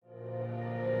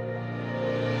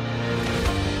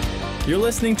You're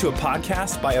listening to a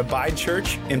podcast by Abide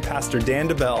Church and Pastor Dan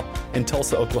DeBell in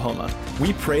Tulsa, Oklahoma.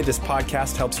 We pray this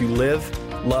podcast helps you live,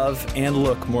 love, and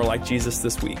look more like Jesus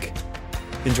this week.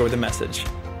 Enjoy the message.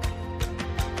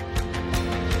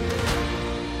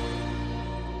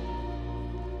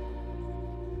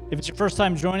 If it's your first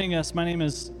time joining us, my name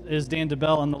is Dan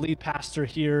DeBell. I'm the lead pastor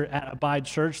here at Abide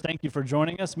Church. Thank you for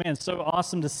joining us. Man, it's so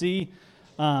awesome to see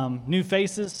new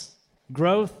faces,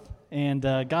 growth, and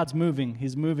God's moving.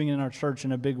 He's moving in our church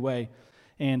in a big way.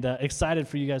 And excited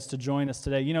for you guys to join us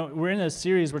today. You know, we're in a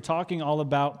series, we're talking all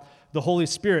about the Holy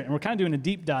Spirit, and we're kind of doing a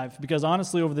deep dive because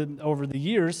honestly, over the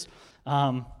years,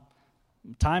 time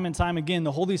and time again,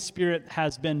 the Holy Spirit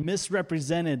has been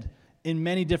misrepresented in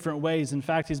many different ways. In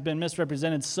fact, he's been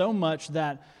misrepresented so much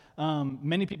that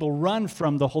many people run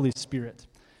from the Holy Spirit.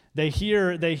 They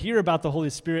hear about the Holy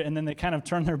Spirit, and then they kind of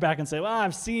turn their back and say, well,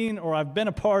 I've seen, or I've been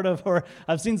a part of, or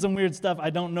I've seen some weird stuff. I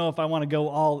don't know if I want to go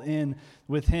all in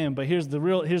with him. But here's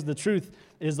the truth,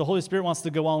 is the Holy Spirit wants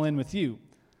to go all in with you.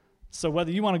 So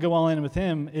whether you want to go all in with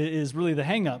him is really the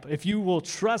hang-up. If you will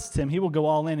trust him, he will go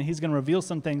all in, and he's going to reveal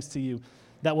some things to you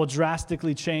that will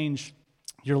drastically change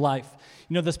your life.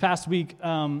 You know, this past week,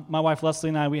 my wife Leslie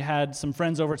and I, we had some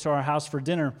friends over to our house for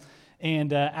dinner.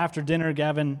 And after dinner,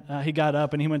 Gavin, he got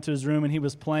up and he went to his room and he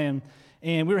was playing.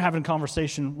 And we were having a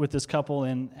conversation with this couple.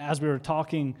 And as we were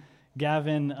talking,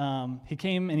 Gavin, he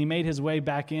came and he made his way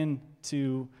back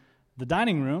into the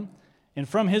dining room. And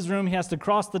from his room, he has to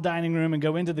cross the dining room and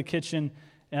go into the kitchen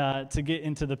to get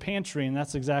into the pantry. And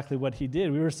that's exactly what he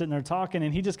did. We were sitting there talking,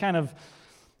 and he just kind of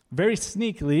very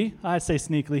sneakily, I say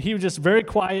sneakily, he was just very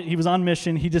quiet. He was on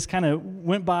mission. He just kind of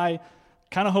went by,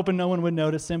 kind of hoping no one would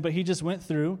notice him, but he just went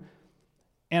through.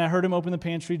 And I heard him open the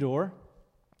pantry door,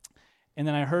 and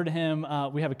then I heard him,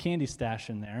 we have a candy stash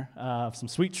in there, some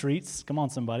sweet treats, come on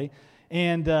somebody,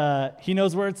 and he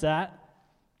knows where it's at,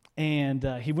 and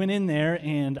he went in there,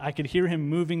 and I could hear him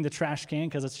moving the trash can,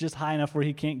 because it's just high enough where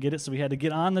he can't get it, so we had to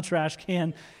get on the trash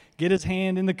can, get his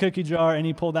hand in the cookie jar, and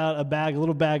he pulled out a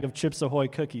little bag of Chips Ahoy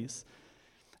cookies.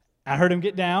 I heard him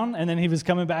get down, and then he was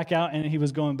coming back out, and he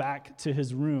was going back to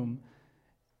his room,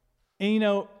 and you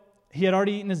know, he had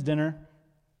already eaten his dinner.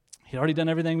 He'd already done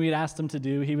everything we had asked him to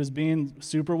do. He was being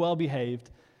super well behaved.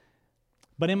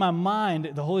 But in my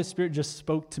mind, the Holy Spirit just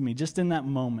spoke to me just in that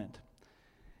moment.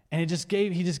 And he just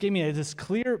gave me this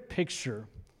clear picture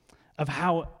of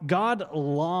how God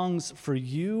longs for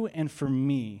you and for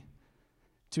me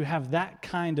to have that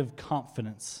kind of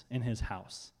confidence in his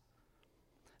house.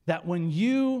 That when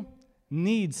you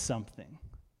need something,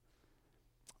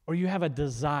 or you have a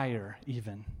desire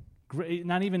even,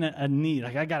 not even a need,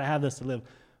 like I got to have this to live,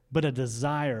 but a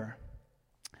desire.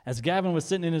 As Gavin was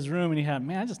sitting in his room and he had,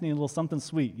 I just need a little something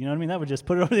sweet. You know what I mean? That would just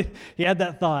put it over. He had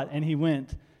that thought, and he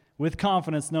went with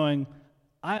confidence, knowing,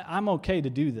 I'm okay to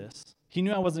do this. He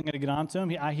knew I wasn't going to get on to him.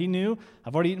 He knew,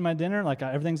 I've already eaten my dinner,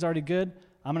 everything's already good.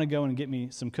 I'm going to go and get me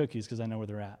some cookies because I know where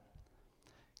they're at.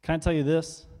 Can I tell you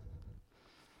this?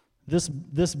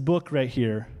 This book right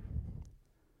here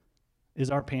is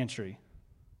our pantry.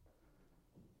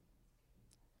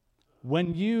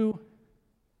 When you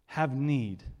have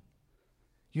need,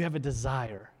 you have a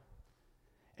desire,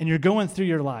 and you're going through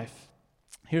your life,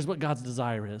 here's what God's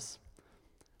desire is.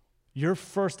 Your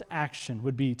first action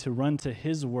would be to run to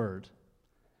his word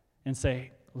and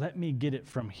say, let me get it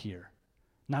from here.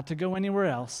 Not to go anywhere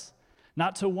else,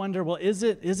 not to wonder, well, is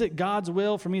it God's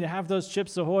will for me to have those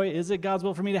Chips Ahoy? Is it God's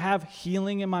will for me to have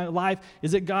healing in my life?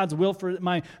 Is it God's will for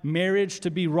my marriage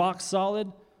to be rock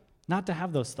solid? Not to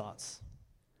have those thoughts,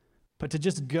 but to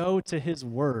just go to his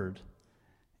word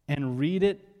and read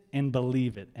it and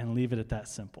believe it and leave it at that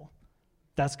simple.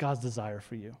 That's God's desire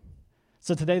for you.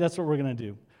 So today, that's what we're going to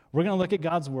do. We're going to look at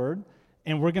God's word,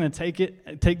 and we're going to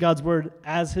take God's word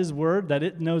as his word, that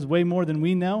it knows way more than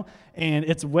we know, and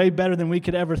it's way better than we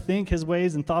could ever think. His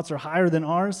ways and thoughts are higher than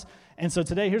ours. And so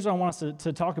today, here's what I want us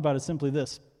to talk about is simply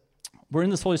this. We're in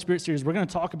this Holy Spirit series. We're going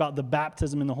to talk about the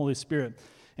baptism in the Holy Spirit.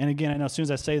 And again, I know as soon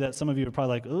as I say that, some of you are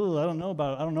probably like, oh, I don't know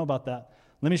about that.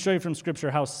 Let me show you from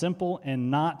Scripture how simple and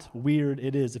not weird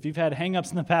it is. If you've had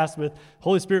hang-ups in the past with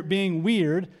Holy Spirit being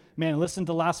weird, man, listen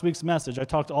to last week's message. I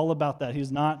talked all about that. He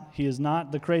is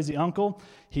not the crazy uncle.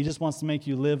 He just wants to make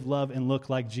you live, love, and look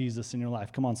like Jesus in your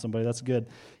life. Come on, somebody, that's good.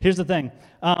 Here's the thing.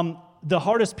 The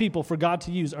hardest people for God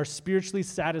to use are spiritually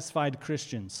satisfied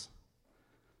Christians.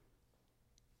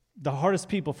 The hardest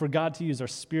people for God to use are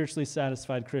spiritually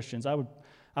satisfied Christians. I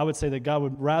would say that God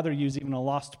would rather use even a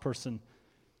lost person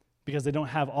because they don't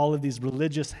have all of these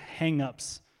religious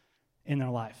hang-ups in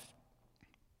their life.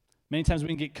 Many times we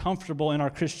can get comfortable in our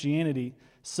Christianity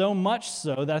So much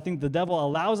so that I think the devil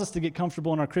allows us to get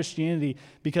comfortable in our Christianity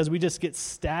because we just get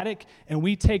static and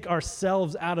we take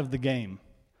ourselves out of the game.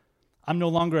 I'm no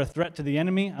longer a threat to the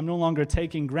enemy. I'm no longer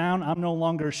taking ground. I'm no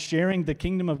longer sharing the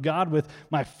kingdom of God with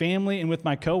my family and with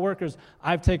my coworkers.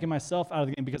 I've taken myself out of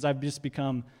the game because I've just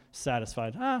become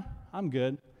satisfied. I'm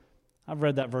good. I've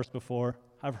read that verse before.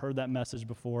 I've heard that message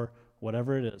before.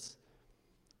 Whatever it is.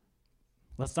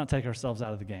 Let's not take ourselves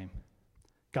out of the game.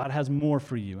 God has more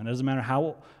for you. And it doesn't matter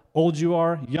how old you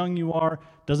are, young you are,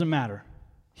 doesn't matter.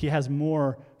 He has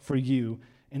more for you.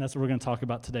 And that's what we're going to talk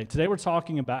about today. Today we're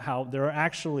talking about how there are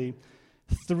actually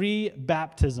 3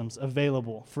 baptisms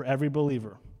available for every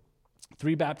believer.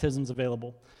 3 baptisms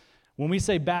available. When we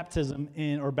say baptism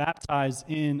or baptize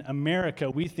in America,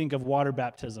 we think of water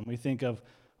baptism. We think of,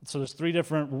 so there's 3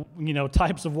 different,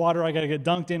 types of water I got to get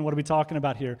dunked in. What are we talking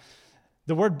about here?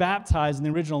 The word baptize in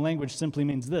the original language simply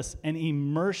means this: an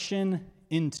immersion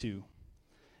into.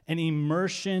 An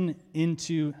immersion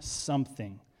into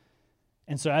something.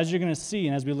 And so as you're going to see,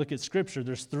 and as we look at Scripture,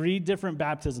 there's 3 different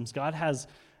baptisms. God has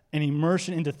an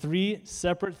immersion into 3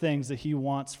 separate things that he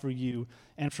wants for you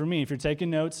and for me. If you're taking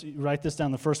notes, write this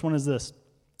down. The first one is this.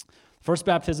 First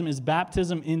baptism is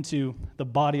baptism into the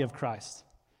body of Christ.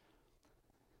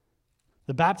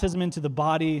 The baptism into the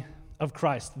body of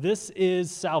Christ. This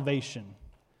is salvation,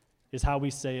 is how we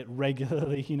say it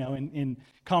regularly, in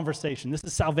conversation. This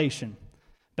is salvation.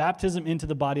 Baptism into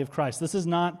the body of Christ. This is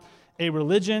not a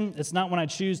religion. It's not when I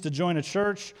choose to join a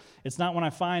church. It's not when I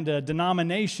find a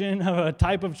denomination of a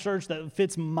type of church that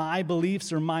fits my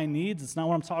beliefs or my needs. It's not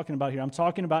what I'm talking about here. I'm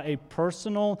talking about a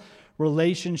personal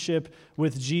relationship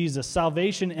with Jesus.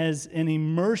 Salvation as an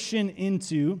immersion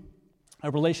into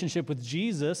a relationship with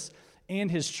Jesus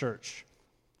and his church.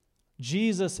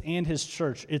 Jesus and his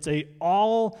church. It's a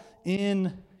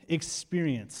all-in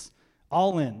experience.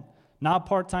 All in. Not a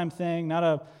part-time thing, not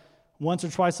a once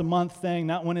or twice a month thing,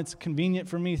 not when it's convenient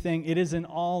for me thing. It is an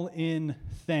all-in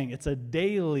thing. It's a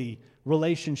daily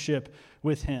relationship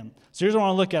with him. So here's what I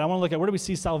want to look at. I want to look at where do we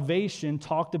see salvation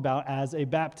talked about as a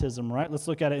baptism, right? Let's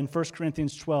look at it in 1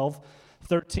 Corinthians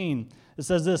 12:13. It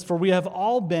says this: "For we have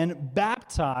all been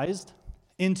baptized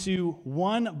into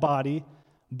one body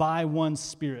by one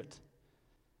Spirit."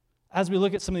 As we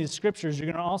look at some of these scriptures, you're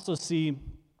going to also see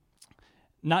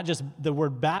not just the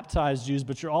word baptized used,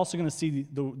 but you're also going to see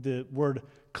the word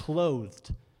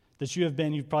clothed. That you've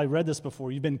probably read this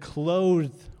before, you've been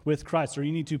clothed with Christ, or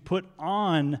you need to put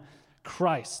on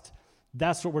Christ.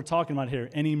 That's what we're talking about here,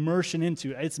 an immersion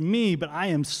into. It's me, but I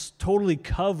am totally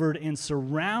covered and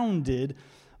surrounded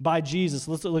by Jesus.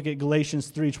 Let's look at Galatians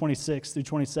 3:26 through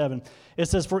 27. It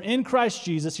says, "For in Christ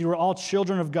Jesus you are all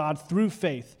children of God through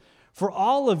faith. For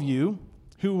all of you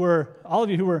who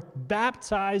were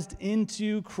baptized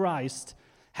into Christ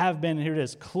have been," here it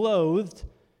is, "clothed."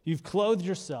 You've clothed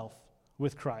yourself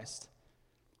with Christ.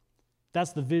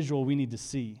 That's the visual we need to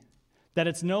see. That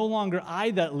it's no longer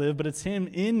I that live, but it's him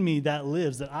in me that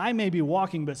lives. That I may be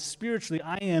walking, but spiritually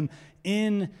I am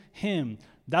in him.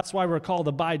 That's why we're called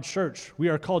Abide Church. We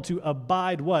are called to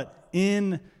abide what?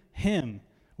 In him.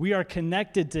 We are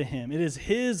connected to him. It is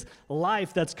his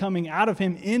life that's coming out of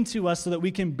him into us so that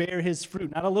we can bear his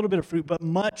fruit. Not a little bit of fruit, but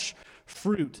much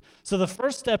fruit. So the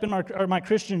first step in my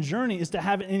Christian journey is to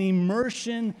have an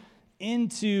immersion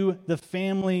into the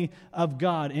family of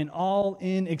God, an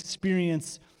all-in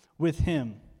experience with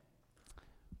him.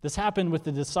 This happened with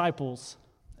the disciples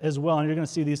as well, and you're going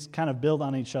to see these kind of build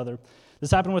on each other. This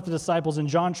happened with the disciples in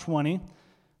John 20,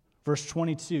 verse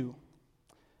 22.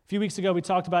 A few weeks ago, we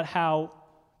talked about how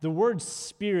the word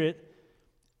Spirit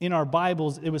in our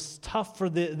Bibles, it was tough for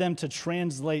them to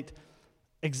translate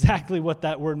exactly what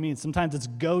that word means. Sometimes it's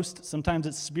ghost, sometimes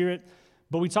it's spirit.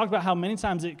 But we talked about how many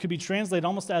times it could be translated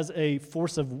almost as a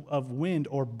force of wind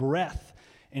or breath.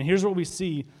 And here's what we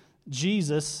see.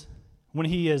 Jesus, when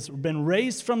he has been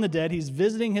raised from the dead, he's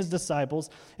visiting his disciples.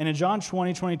 And in John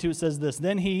 20:22, it says this: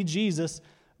 "Then he, Jesus,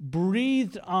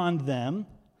 breathed on them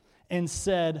and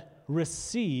said,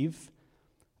 'Receive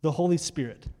the Holy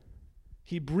Spirit.'"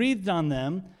 He breathed on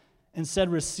them and said,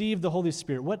 "Receive the Holy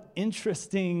Spirit." What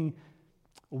interesting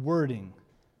wording.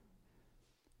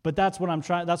 But that's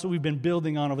what we've been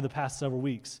building on over the past several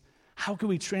weeks. How can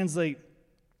we translate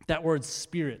that word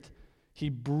spirit? He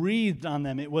breathed on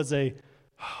them. It was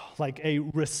like a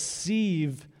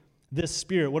receive this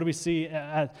Spirit. What do we see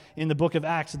in the book of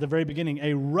Acts at the very beginning?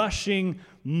 A rushing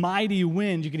mighty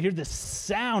wind. You can hear the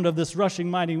sound of this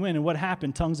rushing mighty wind. And what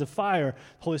happened? Tongues of fire.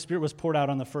 The Holy Spirit was poured out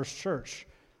on the first church.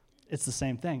 It's the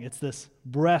same thing. It's this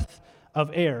breath of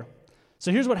air.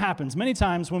 So here's what happens. Many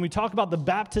times when we talk about the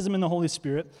baptism in the Holy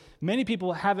Spirit, many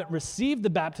people haven't received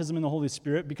the baptism in the Holy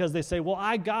Spirit because they say, well,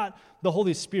 I got the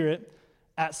Holy Spirit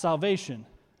at salvation,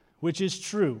 which is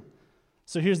true.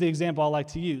 So here's the example I like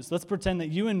to use. Let's pretend that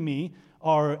you and me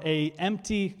are an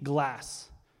empty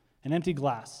glass.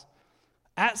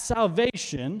 At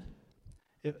salvation,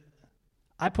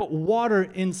 I put water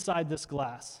inside this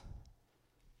glass.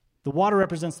 The water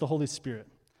represents the Holy Spirit.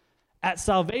 At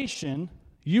salvation,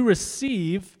 you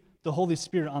receive the Holy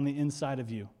Spirit on the inside of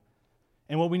you.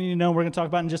 And what we need to know, we're going to talk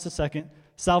about in just a second,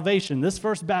 salvation, this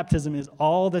first baptism is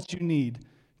all that you need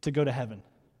to go to heaven.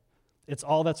 It's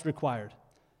all that's required.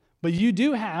 But you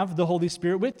do have the Holy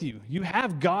Spirit with you. You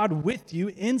have God with you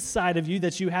inside of you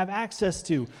that you have access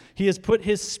to. He has put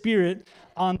his Spirit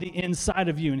on the inside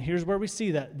of you. And here's where we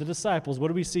see that. The disciples, what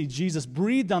do we see? Jesus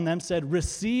breathed on them, said,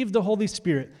 receive the Holy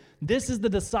Spirit. This is the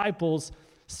disciples'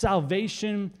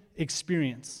 salvation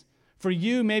experience. For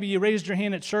you, maybe you raised your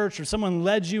hand at church or someone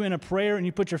led you in a prayer and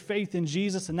you put your faith in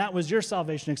Jesus and that was your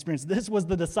salvation experience. This was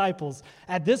the disciples.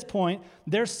 At this point,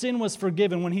 their sin was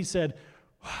forgiven when he said,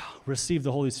 wow, receive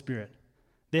the Holy Spirit.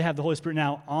 They have the Holy Spirit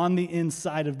now on the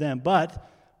inside of them. But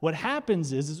what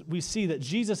happens is we see that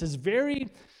Jesus is very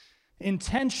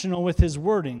intentional with his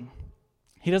wording.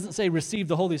 He doesn't say receive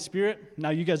the Holy Spirit. Now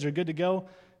you guys are good to go.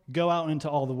 Go out into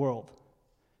all the world.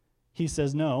 He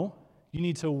says, no, you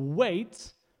need to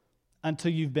wait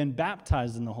until you've been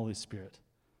baptized in the Holy Spirit.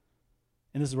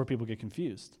 And this is where people get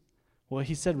confused. Well,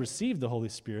 he said receive the Holy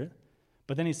Spirit,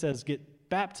 but then he says get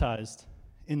baptized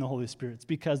in the Holy Spirit. It's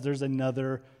because there's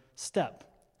another step.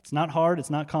 It's not hard. It's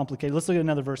not complicated. Let's look at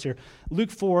another verse here. Luke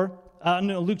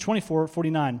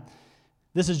 24:49.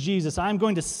 This is Jesus. I'm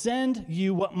going to send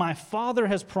you what my Father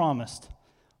has promised,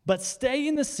 but stay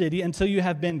in the city until you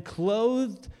have been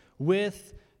clothed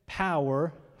with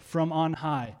power from on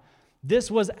high.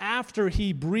 This was after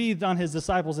he breathed on his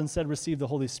disciples and said, receive the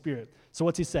Holy Spirit. So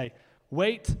what's he say?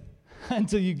 Wait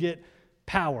until you get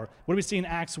power. What do we see in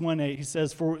Acts 1:8? He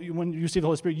says, for when you receive the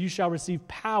Holy Spirit, you shall receive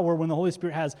power when the Holy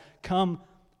Spirit has come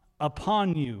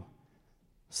upon you.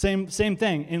 Same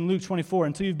thing in Luke 24,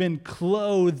 until you've been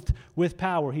clothed with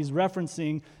power. He's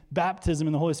referencing baptism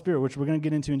in the Holy Spirit, which we're going to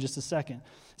get into in just a second.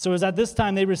 So it was at this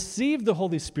time they received the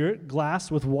Holy Spirit,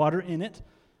 glass with water in it,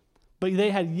 but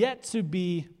they had yet to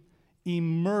be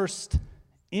immersed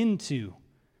into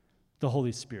the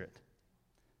Holy Spirit.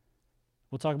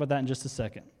 We'll talk about that in just a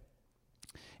second.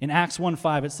 In Acts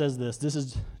 1:5, it says this. This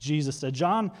is Jesus said,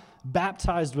 John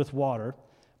baptized with water,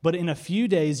 but in a few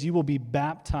days you will be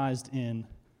baptized in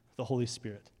the Holy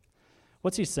Spirit.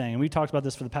 What's he saying? We talked about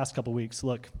this for the past couple weeks.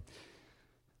 Look,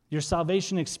 your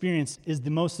salvation experience is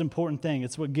the most important thing.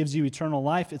 It's what gives you eternal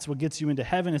life. It's what gets you into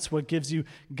heaven. It's what gives you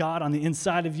God on the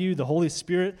inside of you, the Holy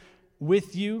Spirit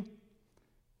with you.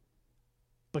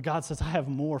 But God says, I have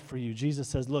more for you. Jesus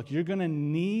says, look, you're going to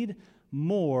need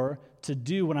more to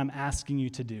do what I'm asking you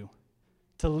to do,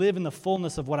 to live in the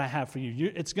fullness of what I have for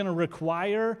you. It's going to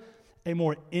require a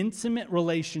more intimate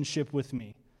relationship with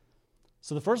me.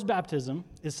 So the first baptism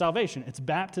is salvation. It's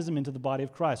baptism into the body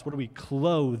of Christ. What are we?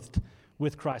 Clothed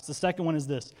with Christ. The second one is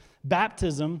this,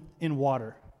 baptism in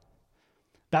water.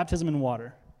 Baptism in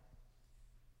water.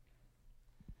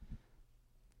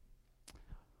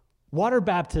 Water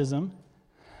baptism.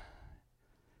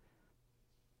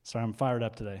 Sorry, I'm fired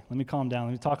up today. Let me calm down.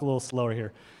 Let me talk a little slower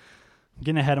here. I'm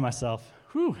getting ahead of myself.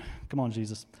 Whew. Come on,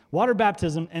 Jesus. Water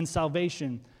baptism and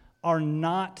salvation are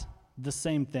not the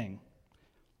same thing.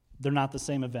 They're not the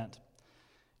same event.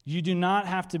 You do not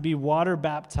have to be water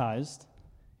baptized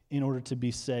in order to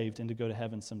be saved and to go to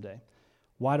heaven someday.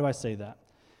 Why do I say that?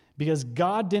 Because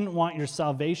God didn't want your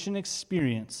salvation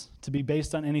experience to be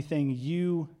based on anything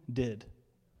you did.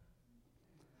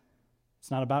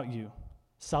 It's not about you.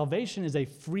 Salvation is a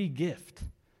free gift.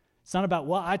 It's not about,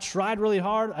 well, I tried really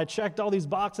hard, I checked all these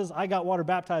boxes, I got water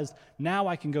baptized, now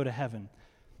I can go to heaven.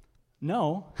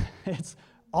 No, it's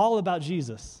all about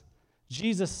Jesus.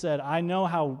 Jesus said, I know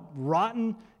how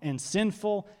rotten and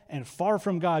sinful and far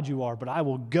from God you are, but I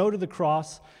will go to the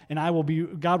cross and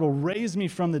God will raise me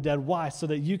from the dead. Why? So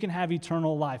that you can have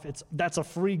eternal life. That's a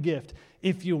free gift.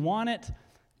 If you want it,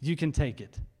 you can take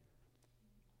it.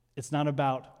 It's not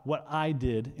about what I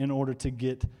did in order to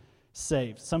get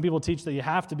saved. Some people teach that you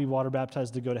have to be water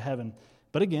baptized to go to heaven.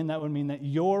 But again, that would mean that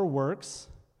your works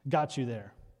got you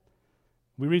there.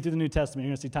 We read through the New Testament, you're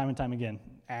going to see time and time again,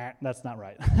 that's not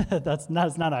right. That's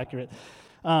not accurate.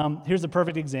 Here's a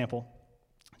perfect example.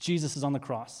 Jesus is on the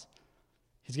cross.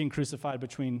 He's getting crucified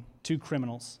between two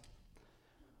criminals.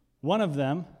 One of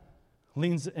them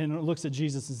leans and looks at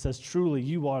Jesus and says, truly,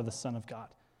 you are the Son of God.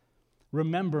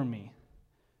 Remember me.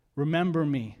 Remember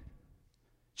me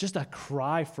just a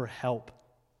cry for help.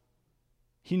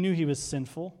 He knew he was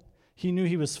sinful. He knew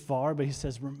he was far, but he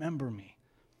says, remember me.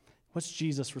 What's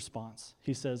Jesus' response?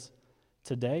 He says,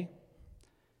 today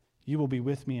you will be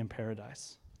with me in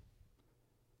paradise.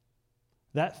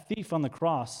 That thief on the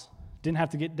cross didn't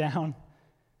have to get down.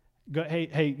 Go,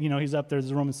 hey, he's up there,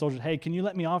 there's a Roman soldier. Hey, can you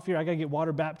let me off here? I got to get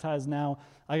water baptized now.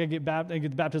 I got to get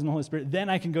the baptism of the Holy Spirit. Then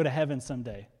I can go to heaven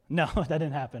someday. No, that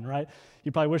didn't happen, right?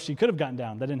 You probably wish he could have gotten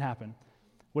down. That didn't happen.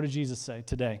 What did Jesus say?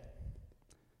 Today.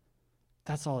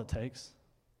 That's all it takes.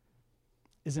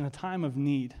 Is in a time of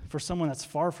need for someone that's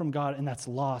far from God and that's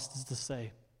lost, is to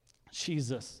say,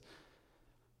 Jesus,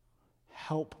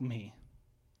 help me.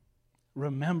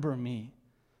 Remember me.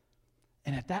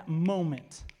 And at that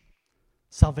moment,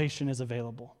 salvation is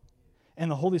available. And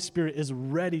the Holy Spirit is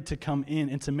ready to come in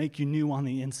and to make you new on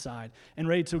the inside and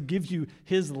ready to give you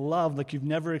his love like you've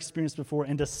never experienced before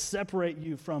and to separate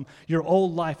you from your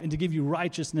old life and to give you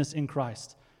righteousness in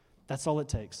Christ. That's all it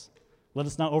takes. Let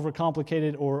us not overcomplicate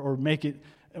it or make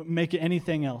it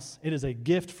anything else. It is a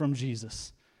gift from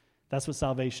Jesus. That's what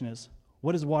salvation is.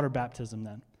 What is water baptism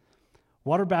then?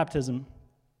 Water baptism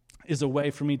is a way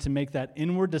for me to make that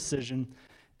inward decision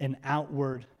an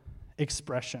outward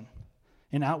expression.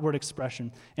 An outward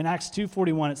expression. In Acts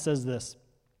 2:41 it says this,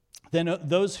 then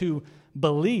those who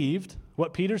believed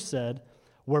what Peter said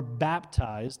were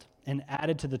baptized and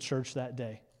added to the church that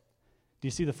day. Do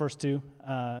you see the first two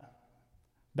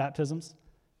baptisms?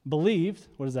 Believed,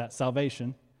 what is that?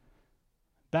 Salvation.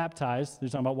 Baptized, they're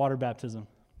talking about water baptism.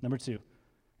 Number 2,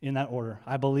 in that order.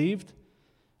 I believed,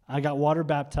 I got water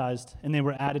baptized, and they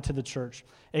were added to the church.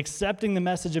 Accepting the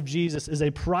message of Jesus is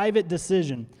a private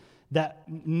decision that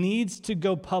needs to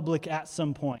go public at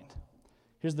some point.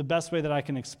 Here's the best way that I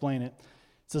can explain it.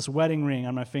 It's this wedding ring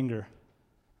on my finger.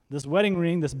 This wedding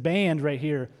ring, this band right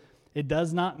here, it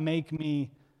does not make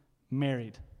me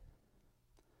married.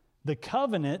 The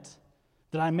covenant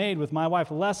that I made with my wife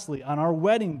Leslie on our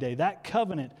wedding day, that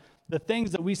covenant, the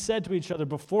things that we said to each other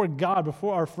before God,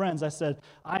 before our friends, I said,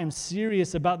 I am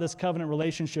serious about this covenant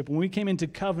relationship. When we came into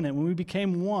covenant, when we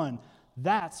became one,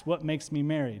 that's what makes me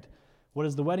married. What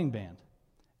is the wedding band?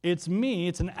 It's me.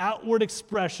 It's an outward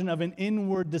expression of an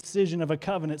inward decision of a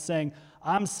covenant saying,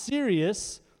 I'm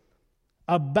serious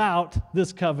about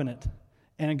this covenant.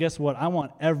 And guess what? I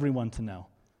want everyone to know.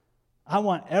 I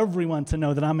want everyone to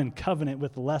know that I'm in covenant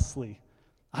with Leslie.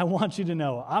 I want you to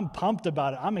know I'm pumped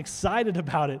about it. I'm excited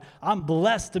about it. I'm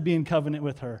blessed to be in covenant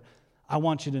with her. I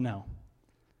want you to know.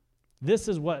 This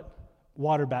is what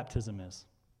water baptism is.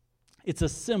 It's a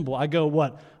symbol. I go,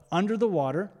 what? Under the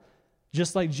water,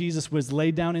 just like Jesus was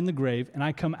laid down in the grave, and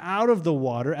I come out of the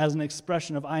water as an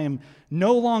expression of I am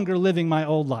no longer living my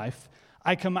old life.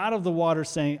 I come out of the water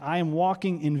saying, I am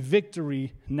walking in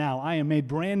victory now. I am made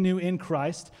brand new in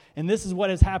Christ, and this is what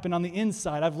has happened on the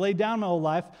inside. I've laid down my old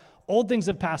life. Old things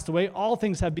have passed away. All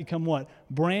things have become what?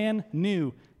 Brand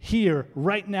new. Here,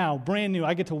 right now, brand new.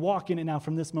 I get to walk in it now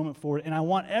from this moment forward, and I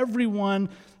want everyone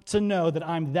to know that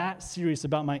I'm that serious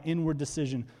about my inward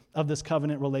decision of this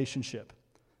covenant relationship.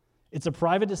 It's a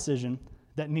private decision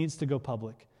that needs to go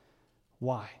public.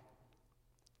 Why?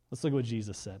 Let's look at what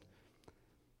Jesus said.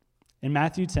 In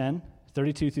Matthew 10,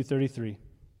 32 through 33,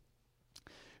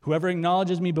 whoever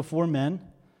acknowledges me before men,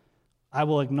 I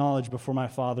will acknowledge before my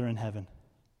Father in heaven.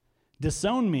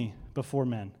 Disown me before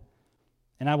men,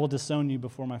 and I will disown you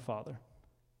before my Father.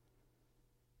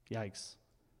 Yikes.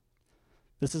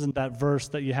 This isn't that verse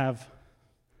that you have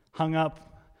hung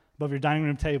up above your dining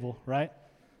room table, right?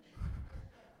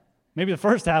 Maybe the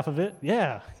first half of it.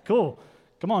 Yeah, cool.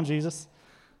 Come on, Jesus.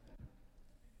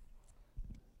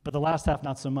 But the last half,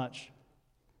 not so much.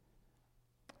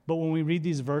 But when we read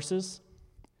these verses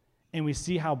and we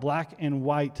see how black and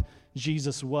white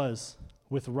Jesus was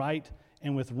with right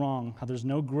and with wrong, how there's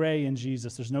no gray in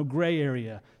Jesus, there's no gray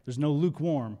area, there's no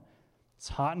lukewarm, it's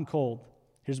hot and cold.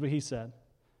 Here's what he said.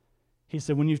 He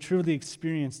said, when you've truly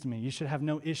experienced me, you should have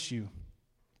no issue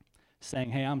saying,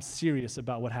 hey, I'm serious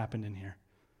about what happened in here.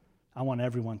 I want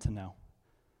everyone to know.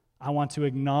 I want to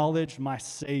acknowledge my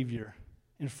Savior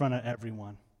in front of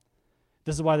everyone.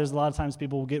 This is why there's a lot of times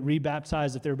people will get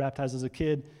rebaptized if they were baptized as a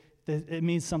kid. It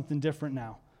means something different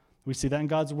now. We see that in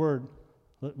God's Word.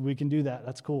 We can do that.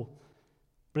 That's cool.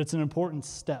 But it's an important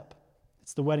step.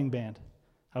 It's the wedding band.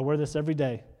 I wear this every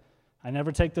day. I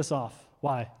never take this off.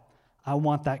 Why? I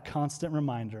want that constant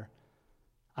reminder.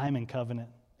 I'm in covenant,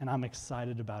 and I'm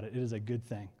excited about it. It is a good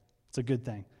thing. It's a good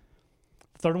thing.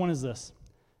 The third one is this: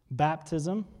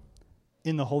 baptism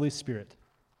in the Holy Spirit.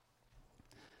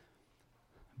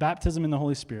 Baptism in the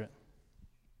Holy Spirit.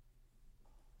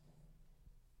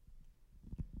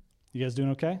 You guys doing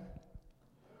okay?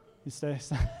 You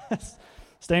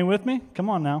staying with me? Come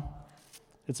on now.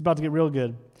 It's about to get real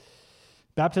good.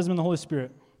 Baptism in the Holy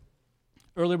Spirit.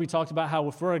 Earlier we talked about how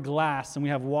if we're a glass and we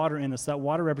have water in us, that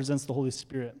water represents the Holy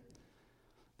Spirit.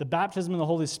 The baptism in the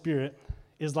Holy Spirit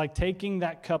is like taking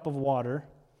that cup of water,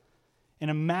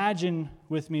 and imagine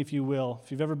with me, if you will,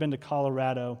 if you've ever been to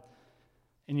Colorado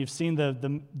and you've seen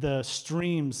the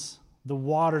streams, the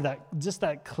water,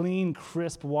 that clean,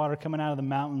 crisp water coming out of the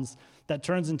mountains that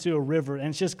turns into a river, and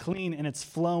it's just clean and it's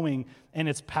flowing and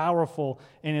it's powerful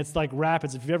and it's like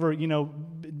rapids. If you've ever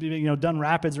done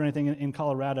rapids or anything in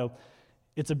Colorado,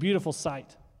 it's a beautiful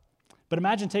sight. But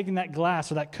imagine taking that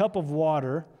glass or that cup of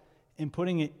water and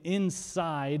putting it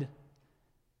inside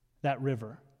that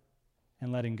river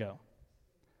and letting go.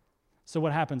 So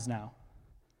what happens now?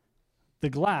 The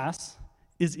glass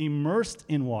is immersed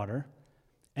in water,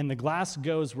 and the glass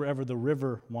goes wherever the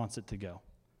river wants it to go.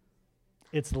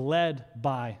 It's led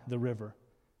by the river,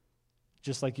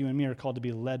 just like you and me are called to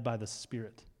be led by the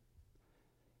Spirit.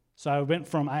 So I went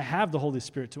from I have the Holy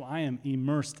Spirit to I am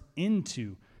immersed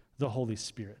into the Holy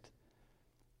Spirit.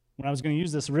 When I was going to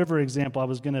use this river example,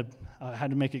 I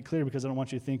had to make it clear because I don't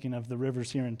want you thinking of the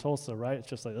rivers here in Tulsa, right? It's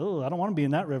just like, oh, I don't want to be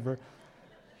in that river.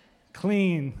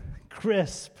 Clean,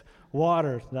 crisp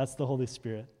water, that's the Holy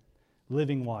Spirit,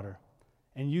 living water.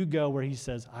 And you go where he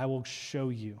says, I will show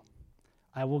you.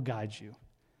 I will guide you.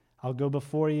 I'll go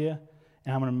before you,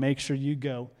 and I'm going to make sure you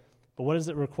go. But what does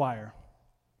it require?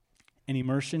 An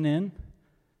immersion in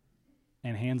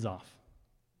and hands off.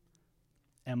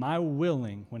 Am I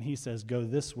willing, when he says go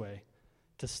this way,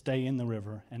 to stay in the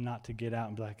river and not to get out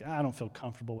and be like, I don't feel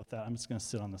comfortable with that. I'm just going to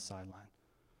sit on the sideline.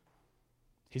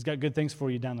 He's got good things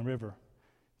for you down the river,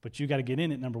 but you got to get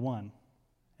in it, number one,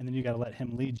 and then you got to let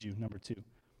him lead you, number two.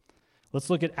 Let's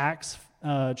look at Acts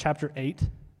chapter 8,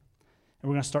 and we're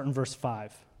going to start in verse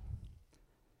 5.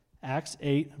 Acts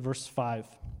 8, verse 5.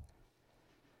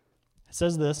 It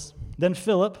says this, Then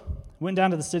Philip went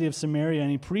down to the city of Samaria,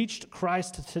 and he preached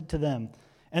Christ to them.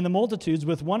 And the multitudes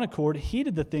with one accord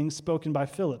heeded the things spoken by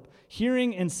Philip,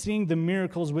 hearing and seeing the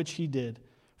miracles which he did.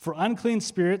 For unclean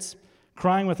spirits,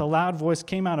 crying with a loud voice,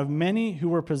 came out of many who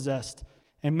were possessed,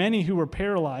 and many who were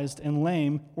paralyzed and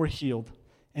lame were healed.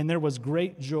 And there was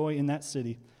great joy in that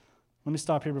city. Let me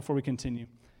stop here before we continue.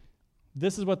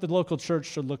 This is what the local church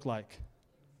should look like.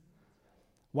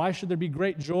 Why should there be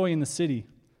great joy in the city?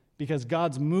 Because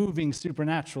God's moving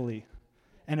supernaturally.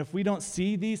 And if we don't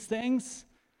see these things,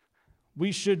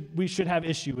 we should have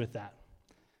issue with that.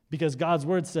 Because God's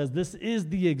word says this is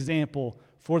the example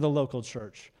for the local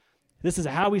church. This is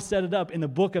how we set it up in the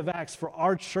book of Acts for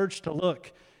our church to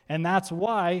look. And that's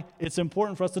why it's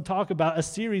important for us to talk about a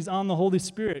series on the Holy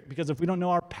Spirit. Because if we don't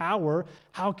know our power,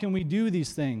 how can we do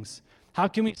these things? How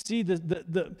can we see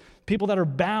the people that are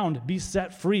bound be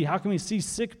set free? How can we see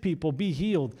sick people be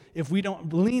healed if we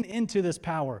don't lean into this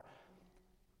power?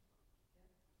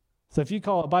 So if you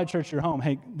call Abide Church your home,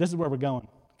 hey, this is where we're going,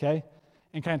 okay?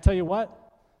 And can I tell you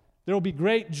what? There will be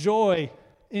great joy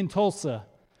in Tulsa.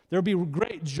 There will be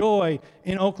great joy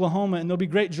in Oklahoma, and there will be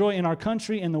great joy in our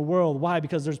country and the world. Why?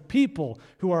 Because there's people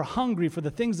who are hungry for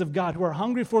the things of God, who are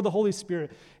hungry for the Holy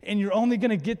Spirit, and you're only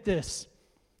going to get this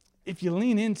if you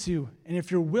lean into and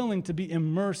if you're willing to be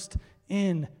immersed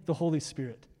in the Holy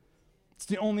Spirit. It's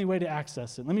the only way to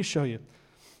access it. Let me show you.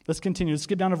 Let's continue. Let's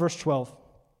skip down to verse 12.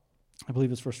 I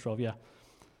believe it's verse 12, yeah.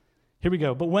 Here we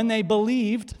go. But when they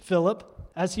believed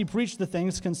Philip, as he preached the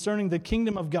things concerning the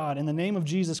kingdom of God in the name of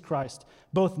Jesus Christ,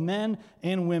 both men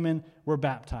and women were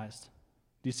baptized.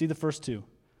 Do you see the first two?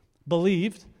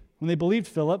 Believed. When they believed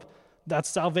Philip, that's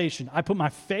salvation. I put my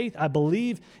faith, I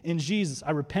believe in Jesus.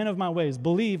 I repent of my ways.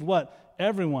 Believe what?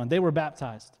 Everyone. They were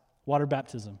baptized. Water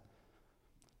baptism.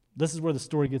 This is where the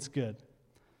story gets good.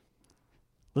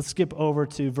 Let's skip over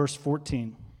to verse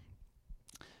 14.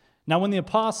 Now when the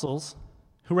apostles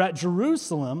who were at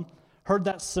Jerusalem heard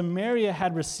that Samaria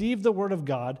had received the word of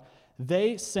God,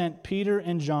 they sent Peter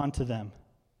and John to them,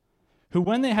 who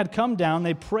when they had come down,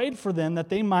 they prayed for them that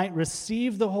they might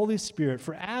receive the Holy Spirit,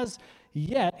 for as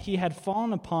yet he had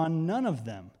fallen upon none of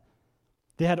them.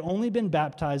 They had only been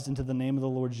baptized into the name of the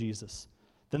Lord Jesus.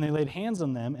 Then they laid hands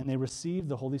on them, and they received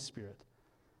the Holy Spirit.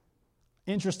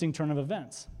 Interesting turn of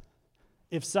events.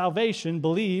 If salvation,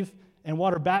 believe, and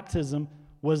water baptism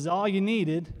was all you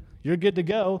needed, you're good to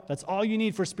go. That's all you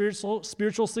need for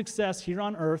spiritual success here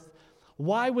on earth.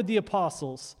 Why would the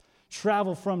apostles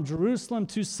travel from Jerusalem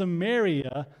to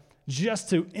Samaria just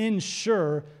to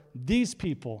ensure these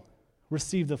people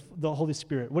receive the Holy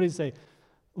Spirit? What did he say?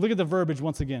 Look at the verbiage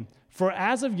once again. For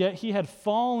as of yet he had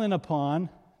fallen upon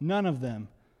none of them.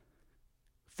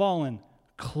 Fallen,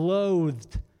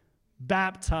 clothed,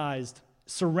 baptized,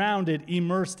 surrounded,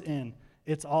 immersed in.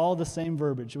 It's all the same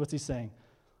verbiage. What's he saying?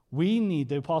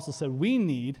 The apostle said, we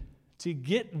need to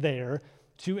get there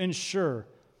to ensure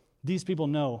these people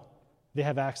know they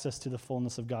have access to the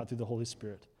fullness of God through the Holy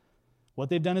Spirit. What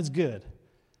they've done is good,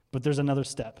 but there's another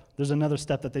step. There's another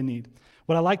step that they need.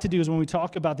 What I like to do is when we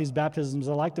talk about these baptisms,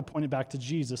 I like to point it back to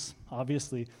Jesus,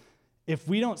 obviously. If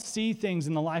we don't see things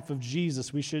in the life of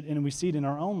Jesus, we should, and we see it in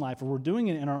our own life, or we're doing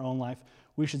it in our own life,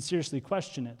 we should seriously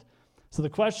question it. So the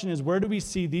question is, where do we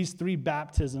see these three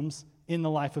baptisms in the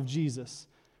life of Jesus?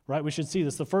 Right? We should see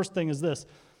this. The first thing is this.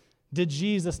 Did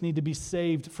Jesus need to be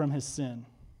saved from his sin?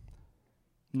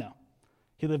 No.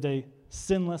 He lived a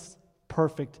sinless,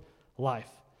 perfect life.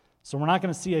 So we're not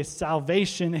going to see a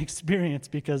salvation experience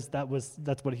because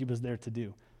that's what he was there to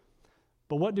do.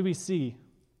 But what do we see?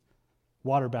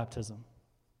 Water baptism.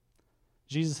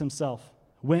 Jesus himself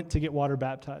went to get water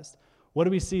baptized. What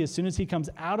do we see as soon as he comes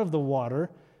out of the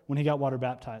water when he got water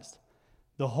baptized?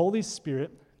 The Holy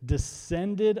Spirit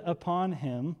descended upon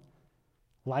him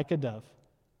like a dove.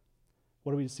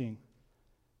 What are we seeing?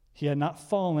 He had not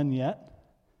fallen yet.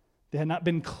 They had not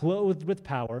been clothed with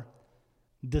power.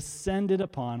 Descended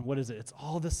upon, what is it? It's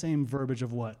all the same verbiage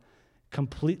of what?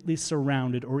 Completely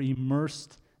surrounded or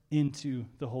immersed into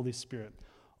the Holy Spirit.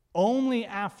 Only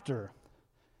after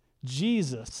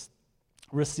Jesus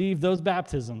received those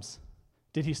baptisms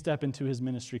did he step into his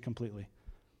ministry completely.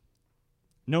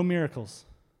 No miracles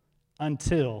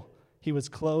until he was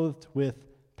clothed with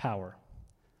power.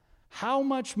 How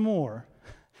much more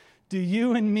do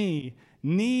you and me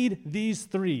need these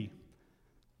three?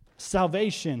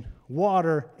 Salvation,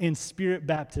 water, and spirit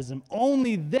baptism.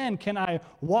 Only then can I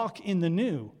walk in the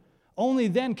new. Only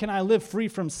then can I live free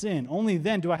from sin. Only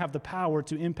then do I have the power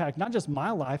to impact not just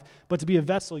my life, but to be a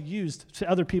vessel used to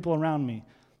other people around me.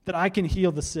 That I can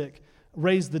heal the sick,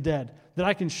 raise the dead, that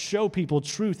I can show people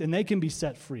truth and they can be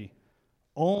set free.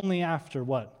 Only after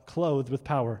what? Clothed with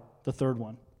power, the third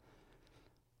one.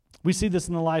 We see this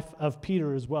in the life of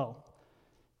Peter as well.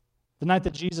 The night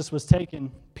that Jesus was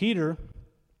taken, Peter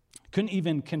couldn't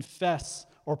even confess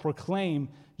or proclaim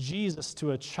Jesus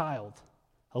to a child,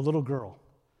 a little girl.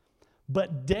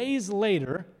 But days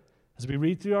later, as we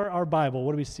read through our Bible,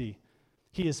 what do we see?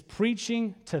 He is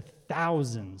preaching to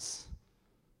thousands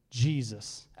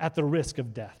Jesus at the risk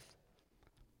of death.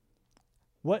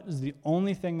 What is the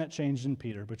only thing that changed in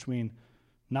Peter between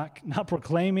not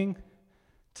proclaiming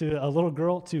to a little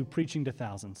girl to preaching to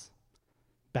thousands?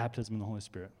 Baptism in the Holy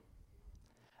Spirit.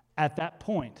 At that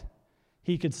point,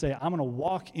 he could say, I'm going to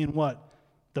walk in what?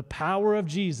 The power of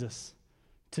Jesus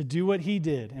to do what he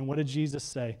did. And what did Jesus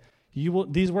say?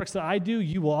 These works that I do,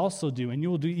 you will also do, and you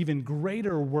will do even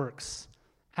greater works.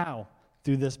 How?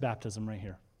 Through this baptism right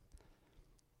here.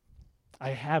 I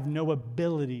have no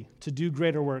ability to do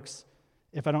greater works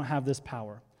if I don't have this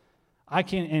power. I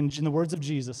can't, and in the words of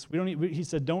Jesus, he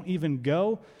said, don't even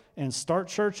go and start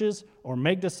churches or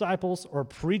make disciples or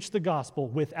preach the gospel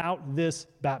without this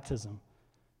baptism.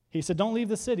 He said, don't leave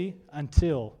the city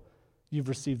until you've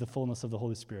received the fullness of the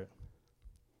Holy Spirit.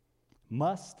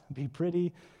 Must be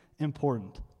pretty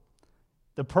important.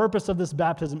 The purpose of this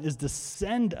baptism is to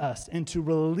send us and to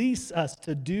release us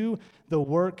to do the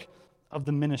work of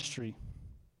the ministry.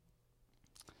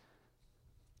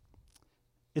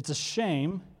 It's a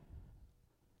shame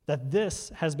that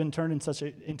this has been turned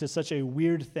into such a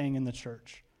weird thing in the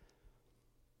church.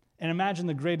 And imagine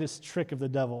the greatest trick of the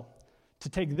devil, to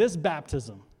take this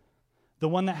baptism, the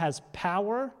one that has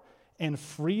power and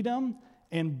freedom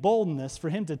and boldness, for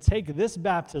him to take this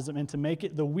baptism and to make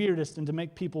it the weirdest and to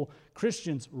make people,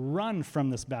 Christians, run from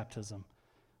this baptism.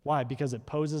 Why? Because it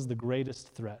poses the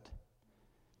greatest threat.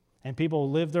 And people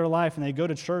live their life and they go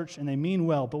to church and they mean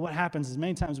well, but what happens is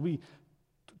many times we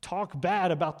talk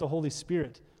bad about the Holy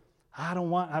Spirit.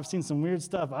 I've seen some weird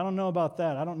stuff. I don't know about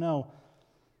that. I don't know.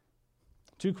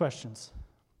 2 questions.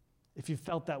 If you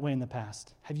felt that way in the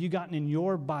past, have you gotten in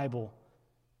your Bible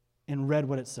and read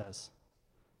what it says?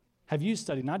 Have you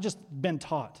studied, not just been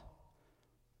taught?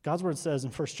 God's word says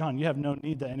in 1 John, you have no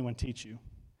need that anyone teach you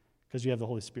because you have the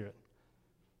Holy Spirit.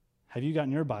 Have you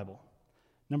gotten your Bible?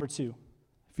 Number 2,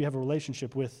 if you have a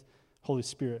relationship with Holy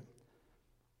Spirit,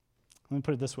 let me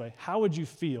put it this way. How would you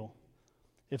feel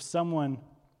if someone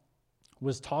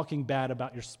was talking bad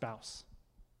about your spouse?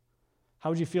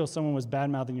 How would you feel if someone was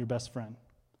bad-mouthing your best friend?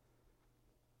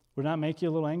 Would that make you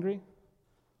a little angry?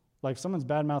 Like, if someone's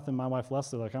bad-mouthing my wife,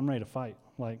 Leslie, like, I'm ready to fight.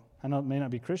 Like, I know it may not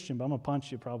be Christian, but I'm going to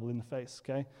punch you probably in the face,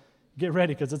 okay? Get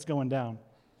ready, because it's going down.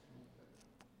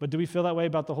 But do we feel that way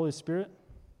about the Holy Spirit?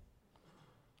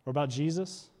 Or about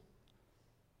Jesus?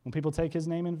 When people take his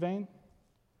name in vain?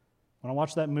 When I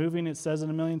watch that movie and it says it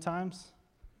a million times?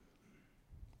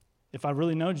 if I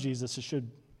really know Jesus,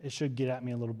 it should get at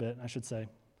me a little bit. I should say,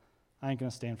 I ain't going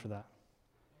to stand for that.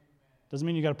 Doesn't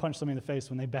mean you got to punch somebody in the face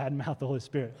when they badmouth the Holy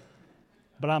Spirit.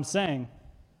 But I'm saying,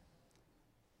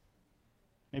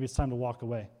 maybe it's time to walk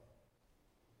away.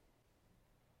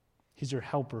 He's your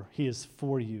helper. He is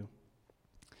for you.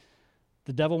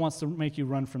 The devil wants to make you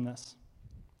run from this.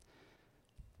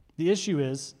 The issue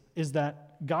is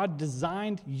that God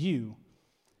designed you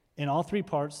in all three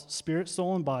parts, spirit,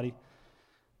 soul, and body,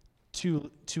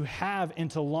 to have and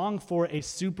to long for a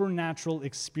supernatural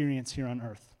experience here on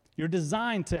earth. You're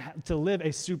designed to live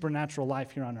a supernatural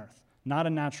life here on earth, not a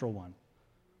natural one.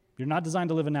 You're not designed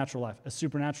to live a natural life, a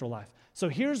supernatural life. So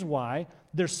here's why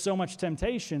there's so much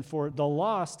temptation for the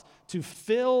lost to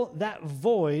fill that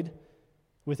void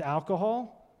with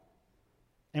alcohol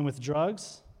and with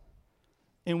drugs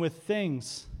and with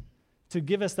things to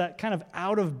give us that kind of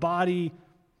out-of-body,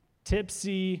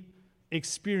 tipsy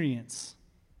experience.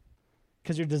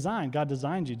 Because God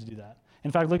designed you to do that. In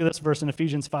fact, look at this verse in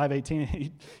Ephesians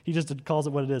 5:18. He just calls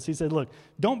it what it is. He said, look,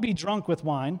 don't be drunk with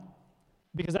wine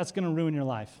because that's going to ruin your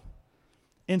life.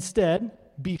 Instead,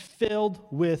 be filled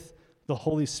with the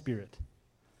Holy Spirit.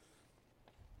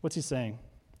 What's he saying?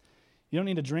 You don't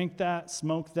need to drink that,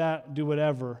 smoke that, do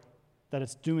whatever that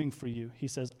it's doing for you. He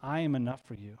says, I am enough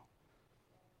for you.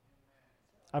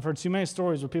 I've heard too many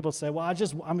stories where people say, well, I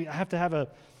have to have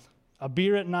a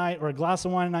beer at night or a glass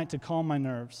of wine at night to calm my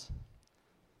nerves.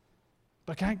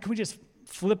 But can we just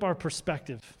flip our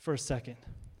perspective for a second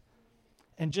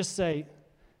and just say,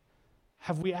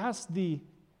 have we asked the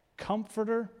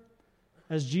Comforter,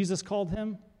 as Jesus called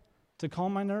him, to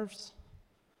calm my nerves?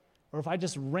 Or if I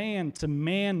just ran to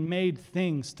man-made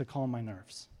things to calm my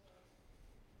nerves?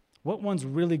 What one's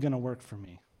really going to work for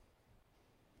me?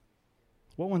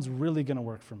 What one's really going to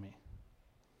work for me?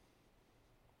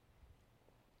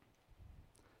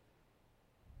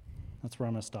 That's where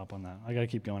I'm going to stop on that. I got to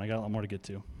keep going. I got a lot more to get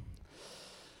to.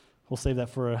 We'll save that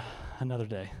for another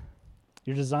day.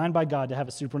 You're designed by God to have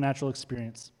a supernatural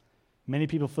experience. Many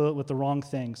people fill it with the wrong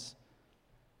things.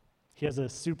 He has a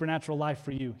supernatural life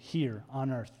for you here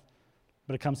on earth,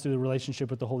 but it comes through the relationship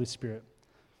with the Holy Spirit.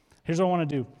 Here's what I want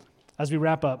to do. As we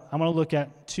wrap up, I'm going to look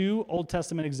at 2 Old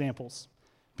Testament examples.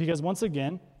 Because once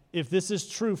again, if this is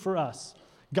true for us,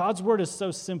 God's word is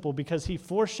so simple because he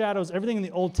foreshadows everything in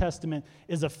the Old Testament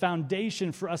is a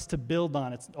foundation for us to build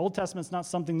on. Old Testament's not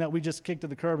something that we just kick to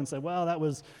the curb and say, well, that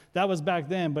was back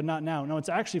then, but not now. No, it's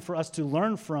actually for us to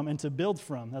learn from and to build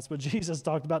from. That's what Jesus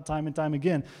talked about time and time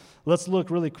again. Let's look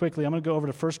really quickly. I'm going to go over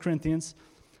to 1 Corinthians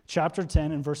chapter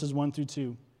 10 and verses 1 through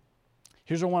 2.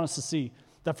 Here's what I want us to see.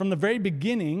 That from the very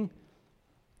beginning,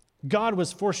 God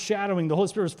was foreshadowing, the Holy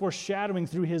Spirit was foreshadowing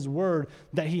through his word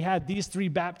that he had these 3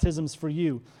 baptisms for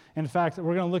you. In fact,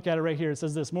 we're going to look at it right here. It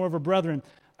says this, moreover, brethren,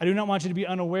 I do not want you to be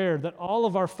unaware that all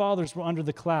of our fathers were under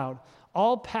the cloud.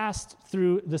 All passed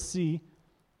through the sea.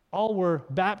 All were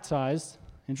baptized,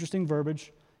 interesting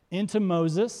verbiage, into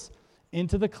Moses,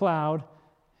 into the cloud,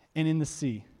 and in the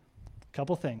sea. A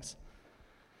couple things.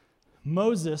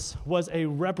 Moses was a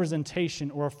representation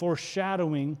or a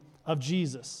foreshadowing of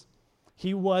Jesus.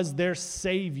 He was their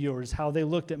savior, is how they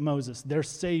looked at Moses, their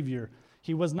savior.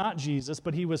 He was not Jesus,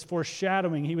 but he was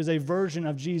foreshadowing. He was a version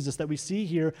of Jesus that we see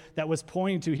here that was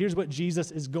pointing to, here's what Jesus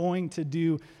is going to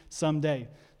do someday.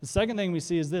 The second thing we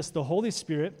see is this, the Holy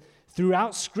Spirit,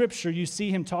 throughout Scripture, you see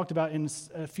him talked about in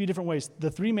a few different ways. The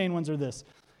 3 main ones are this,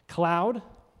 cloud,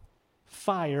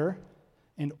 fire,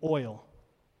 and oil.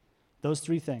 Those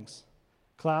 3 things,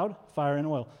 cloud, fire, and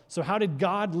oil. So how did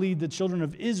God lead the children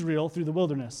of Israel through the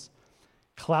wilderness?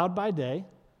 Cloud by day,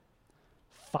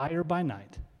 fire by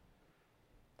night.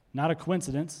 Not a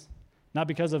coincidence, not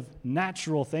because of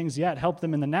natural things. Yeah, it helped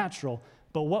them in the natural,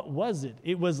 but what was it?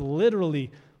 It was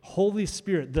literally Holy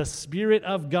Spirit, the Spirit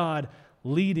of God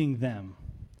leading them.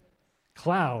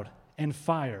 Cloud and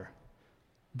fire.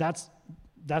 That's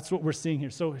what we're seeing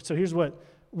here. So here's what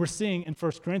we're seeing in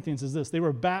 1 Corinthians is this. They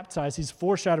were baptized. He's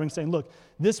foreshadowing, saying, look,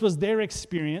 this was their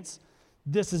experience.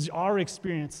 This is our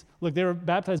experience. Look, they were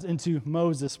baptized into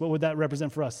Moses. What would that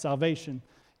represent for us? Salvation.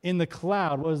 In the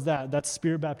cloud, what was that? That's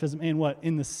spirit baptism. And what?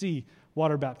 In the sea,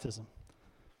 water baptism.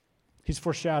 He's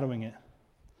foreshadowing it.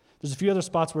 There's a few other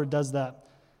spots where it does that.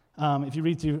 If you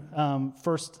read through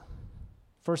 1st,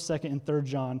 2nd, and 3rd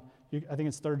John, I think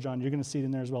it's 3rd John, you're going to see it in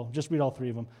there as well. Just read all 3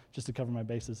 of them, just to cover my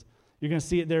bases. You're going to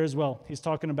see it there as well. He's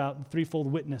talking about the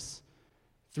threefold witness.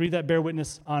 3 that bear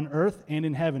witness on earth and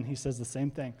in heaven. He says the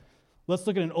same thing. Let's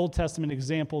look at an Old Testament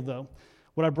example, though.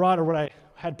 What I brought or what I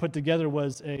had put together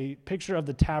was a picture of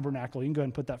the tabernacle. You can go ahead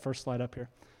and put that first slide up here.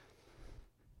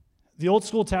 The old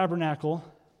school tabernacle,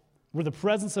 where the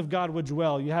presence of God would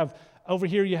dwell, you have over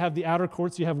here you have the outer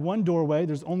courts. You have one doorway.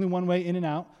 There's only one way in and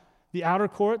out. The outer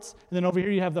courts, and then over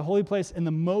here you have the holy place and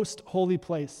the most holy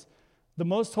place. The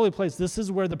most holy place, this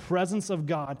is where the presence of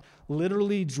God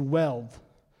literally dwelled.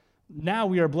 Now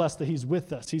we are blessed that he's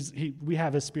with us. We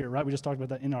have his spirit, right? We just talked about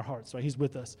that in our hearts, right? He's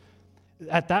with us.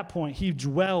 At that point, he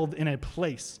dwelled in a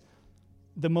place,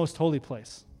 the most holy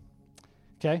place.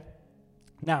 Okay?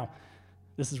 Now,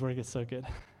 this is where it gets so good.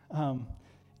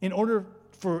 In order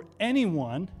for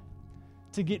anyone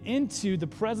to get into the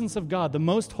presence of God, the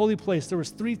most holy place, there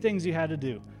was 3 things you had to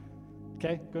do.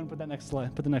 Okay? Go ahead and put that next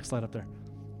slide. Put the next slide up there.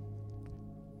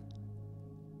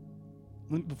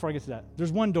 Before I get to that,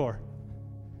 there's one door.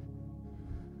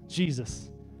 Jesus.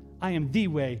 I am the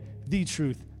way, the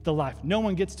truth, the life. No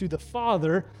one gets to the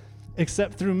Father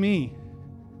except through me.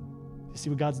 You see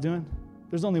what God's doing?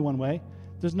 There's only one way.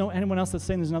 There's no anyone else that's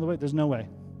saying there's another way. There's no way.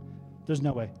 There's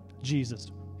no way. Jesus.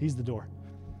 He's the door.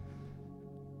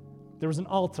 There was an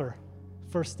altar.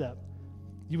 First step.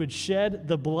 You would shed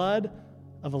the blood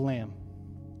of a lamb.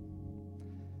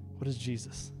 What is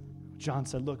Jesus? John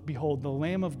said, look, behold, the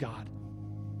Lamb of God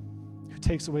who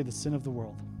takes away the sin of the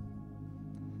world.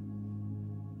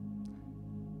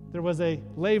 There was a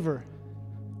laver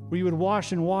where you would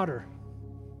wash in water.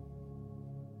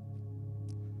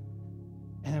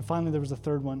 And then finally there was a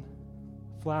third one,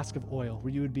 a flask of oil,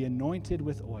 where you would be anointed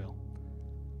with oil.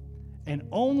 And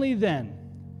only then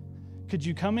could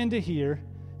you come into here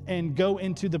and go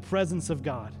into the presence of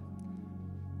God.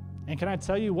 And can I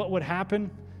tell you what would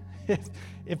happen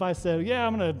if I said, yeah,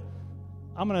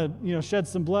 I'm gonna shed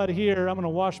some blood here, I'm gonna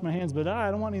wash my hands, but I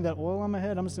don't want any of that oil on my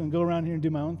head, I'm just gonna go around here and do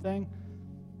my own thing?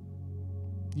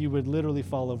 You would literally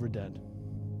fall over dead.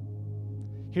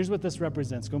 Here's what this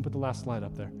represents. Go and put the last slide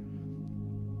up there.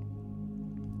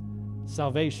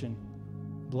 Salvation,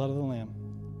 blood of the Lamb,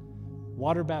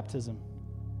 water baptism,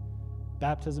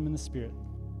 baptism in the Spirit.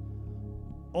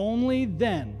 Only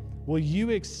then will you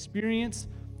experience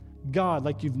God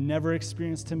like you've never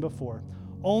experienced him before.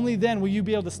 Only then will you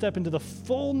be able to step into the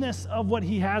fullness of what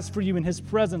he has for you in his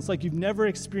presence like you've never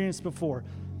experienced before.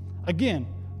 Again,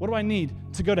 what do I need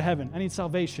to go to heaven? I need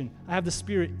salvation. I have the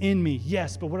Spirit in me.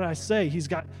 Yes, but what did I say?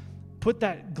 Put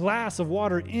that glass of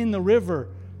water in the river.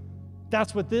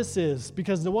 That's what this is.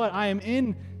 Because what? I am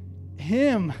in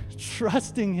him,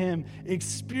 trusting him,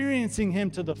 experiencing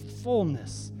him to the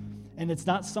fullness. And it's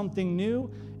not something new.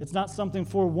 It's not something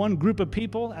for one group of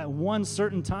people at one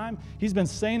certain time. He's been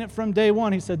saying it from day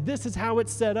one. He said, this is how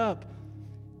it's set up.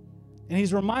 And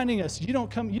he's reminding us, you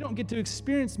don't get to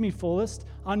experience me fullest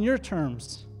on your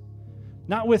terms.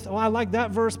 Not with, I like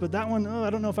that verse, but that one, I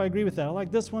don't know if I agree with that. I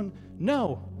like this one.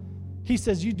 No. He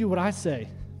says, you do what I say.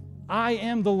 I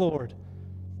am the Lord.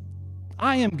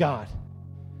 I am God.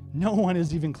 No one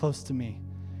is even close to me.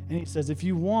 And he says, if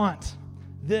you want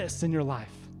this in your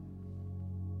life,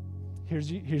 here's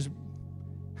the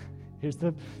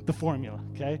formula,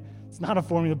 okay? It's not a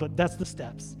formula, but that's the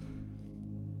steps.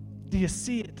 Do you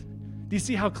see it? Do you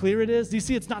see how clear it is? Do you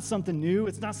see it's not something new?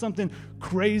 It's not something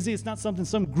crazy. It's not something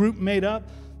some group made up.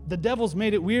 The devil's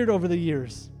made it weird over the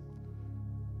years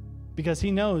because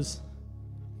he knows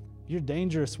you're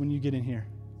dangerous when you get in here.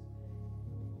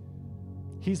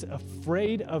 He's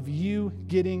afraid of you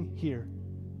getting here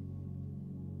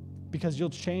because you'll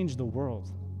change the world.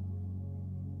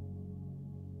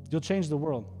 You'll change the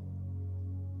world.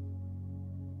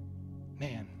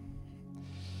 Man.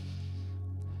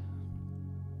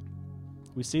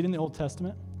 We see it in the Old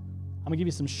Testament. I'm going to give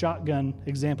you some shotgun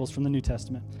examples from the New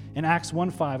Testament. In Acts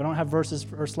 1:5, I don't have verses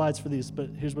or slides for these, but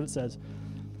here's what it says.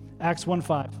 Acts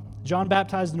 1:5. John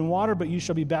baptized in water, but you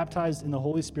shall be baptized in the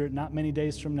Holy Spirit not many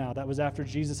days from now. That was after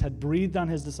Jesus had breathed on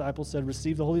his disciples, said,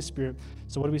 receive the Holy Spirit.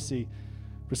 So what do we see?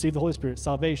 Receive the Holy Spirit,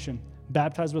 salvation,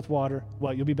 baptized with water.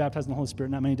 Well, you'll be baptized in the Holy Spirit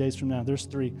not many days from now. There's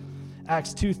 3.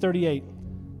 Acts 2:38.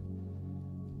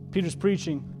 Peter's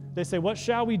preaching. They say, what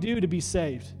shall we do to be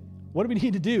saved? What do we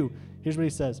need to do? Here's what he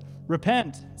says.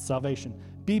 Repent, salvation.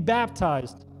 Be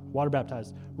baptized, water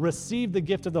baptized. Receive the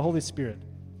gift of the Holy Spirit.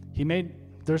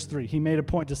 There's 3. He made a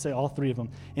point to say all 3 of them.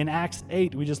 In Acts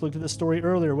 8, we just looked at the story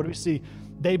earlier. What do we see?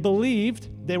 They believed,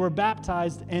 they were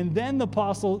baptized, and then the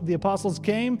apostles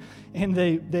came and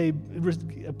they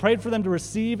prayed for them to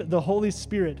receive the Holy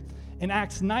Spirit. In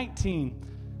Acts 19,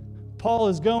 Paul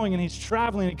is going and he's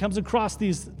traveling. He comes across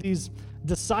these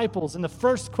disciples, and the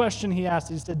first question he asked,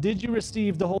 he said, did you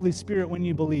receive the Holy Spirit when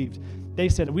you believed? They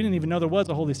said, we didn't even know there was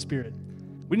a Holy Spirit.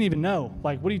 We didn't even know.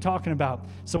 Like, what are you talking about?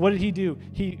 So what did he do?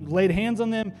 He laid hands on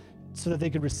them so that they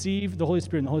could receive the Holy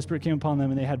Spirit, and the Holy Spirit came upon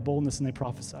them, and they had boldness, and they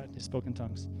prophesied. They spoke in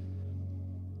tongues.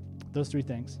 Those 3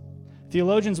 things.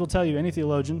 Theologians will tell you, any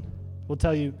theologian will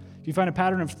tell you, If you find a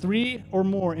pattern of 3 or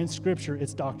more in Scripture,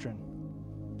 it's doctrine.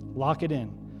 Lock it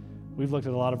in. We've looked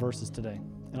at a lot of verses today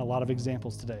and a lot of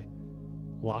examples today.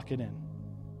 Lock it in.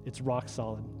 It's rock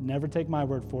solid. Never take my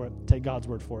word for it. Take God's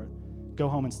word for it. Go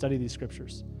home and study these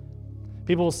Scriptures.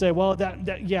 People will say, well,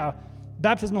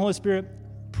 baptism in the Holy Spirit,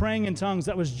 praying in tongues,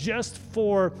 that was just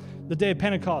for the day of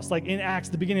Pentecost, like in Acts,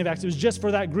 the beginning of Acts. It was just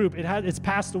for that group. It's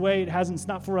passed away. It's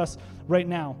not for us right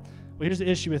now. Well, here's the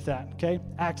issue with that, okay?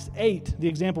 Acts 8, the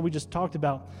example we just talked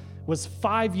about, was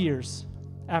 5 years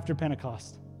after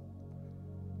Pentecost.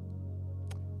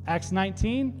 Acts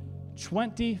 19,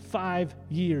 25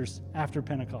 years after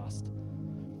Pentecost.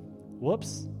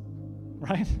 Whoops,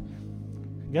 right?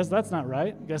 I guess that's not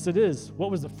right. I guess it is.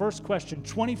 What was the first question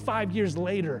 25 years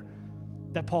later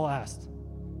that Paul asked?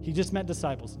 He just met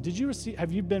disciples.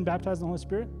 Have you been baptized in the Holy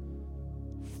Spirit?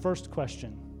 First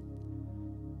question.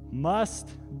 Must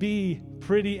be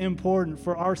pretty important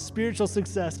for our spiritual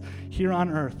success here on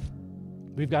earth.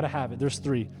 We've got to have it. There's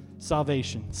 3.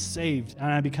 Salvation, saved,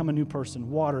 and I become a new person.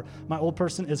 Water. My old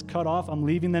person is cut off. I'm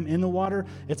leaving them in the water.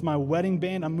 It's my wedding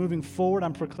band. I'm moving forward.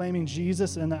 I'm proclaiming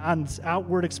Jesus, and an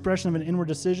outward expression of an inward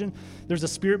decision. There's a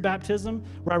spirit baptism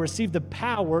where I receive the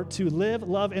power to live,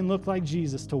 love, and look like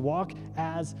Jesus, to walk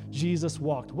as Jesus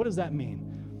walked. What does that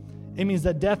mean? It means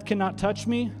that death cannot touch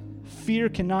me, fear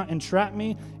cannot entrap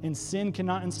me, and sin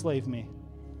cannot enslave me.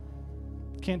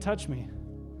 Can't touch me.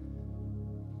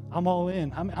 I'm all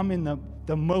in. I'm in the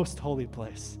most holy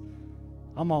place.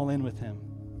 I'm all in with him.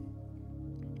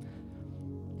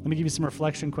 Let me give you some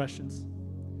reflection questions,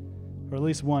 or at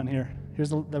least one here.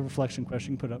 Here's the reflection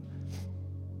question you put up.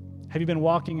 Have you been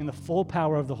walking in the full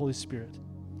power of the Holy Spirit?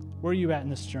 Where are you at in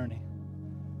this journey?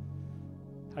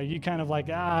 Are you kind of like,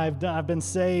 I've been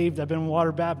saved, I've been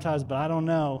water baptized, but I don't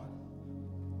know.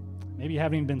 Maybe you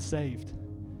haven't even been saved.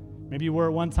 Maybe you were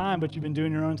at one time, but you've been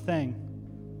doing your own thing.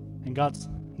 And God's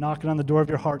knocking on the door of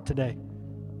your heart today,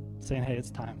 saying, hey,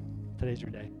 it's time. Today's your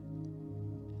day.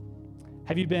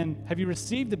 Have you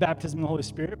received the baptism of the Holy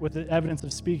Spirit with the evidence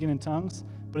of speaking in tongues,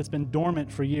 but it's been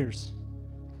dormant for years?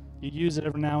 You use it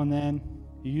every now and then.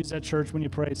 You use it at church when you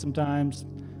pray sometimes,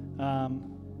 but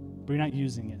you're not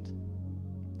using it.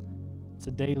 It's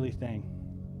a daily thing.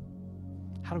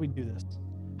 How do we do this?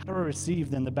 How do I receive,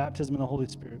 then, the baptism of the Holy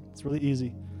Spirit? It's really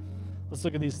easy. Let's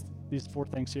look at these 4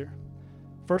 things here.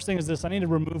 First thing is this: I need to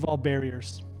remove all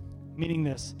barriers, meaning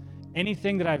this.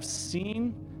 Anything that I've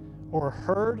seen or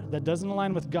heard that doesn't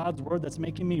align with God's word that's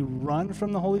making me run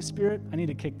from the Holy Spirit, I need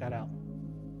to kick that out.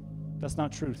 That's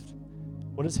not truth.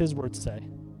 What does his word say?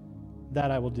 That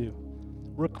I will do.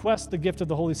 Request the gift of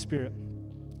the Holy Spirit.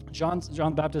 John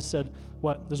the Baptist said,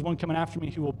 what? There's one coming after me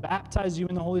who will baptize you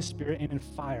in the Holy Spirit and in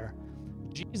fire.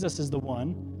 Jesus is the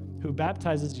one who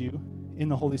baptizes you in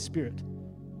the Holy Spirit.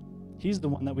 He's the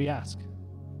one that we ask.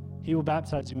 He will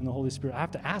baptize you in the Holy Spirit. I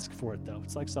have to ask for it, though.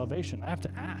 It's like salvation. I have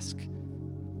to ask.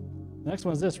 The next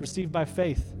one is this: receive by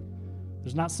faith.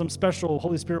 There's not some special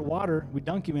Holy Spirit water we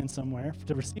dunk you in somewhere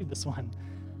to receive this one.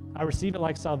 I receive it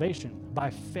like salvation,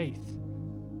 by faith.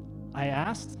 I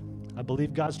asked. I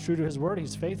believe God's true to his word.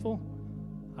 He's faithful.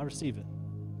 I receive it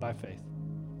by faith.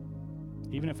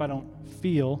 Even if I don't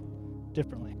feel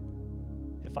differently.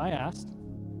 If I asked,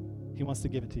 he wants to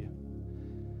give it to you.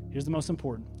 Here's the most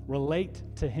important. Relate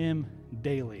to him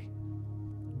daily.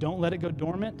 Don't let it go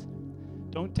dormant.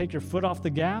 Don't take your foot off the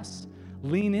gas.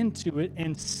 Lean into it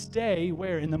and stay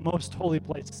where? In the most holy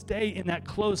place. Stay in that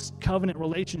close covenant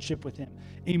relationship with him.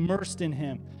 Immersed in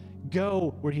him.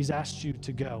 Go where he's asked you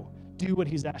to go. Do what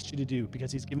he's asked you to do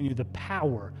because he's given you the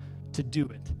power to do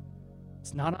it.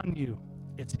 It's not on you.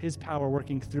 It's his power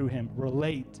working through him.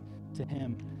 Relate to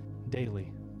him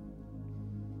daily.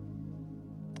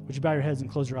 Would you bow your heads and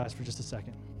close your eyes for just a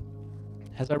second?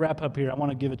 As I wrap up here, I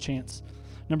want to give a chance.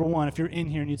 Number one, if you're in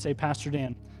here and you'd say, Pastor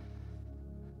Dan,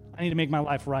 I need to make my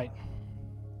life right.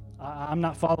 I'm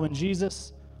not following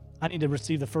Jesus. I need to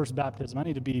receive the first baptism. I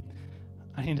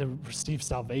need to receive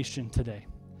salvation today.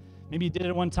 Maybe you did it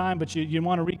at one time, but you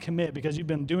want to recommit because you've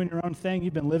been doing your own thing.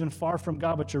 You've been living far from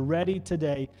God, but you're ready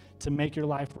today to make your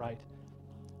life right.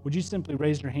 Would you simply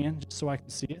raise your hand just so I can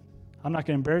see it? I'm not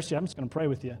going to embarrass you. I'm just going to pray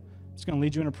with you. I'm just going to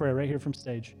lead you in a prayer right here from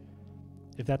stage,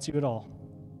 if that's you at all.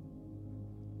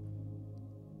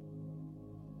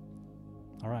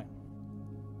 All right.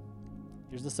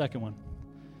 Here's the second one.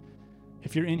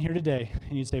 If you're in here today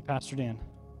and you say, Pastor Dan,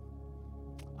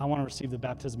 I want to receive the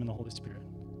baptism in the Holy Spirit.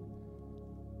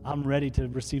 I'm ready to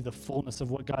receive the fullness of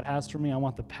what God has for me. I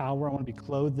want the power. I want to be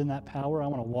clothed in that power. I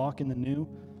want to walk in the new.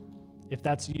 If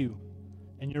that's you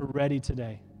and you're ready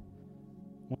today,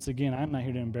 once again, I'm not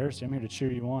here to embarrass you. I'm here to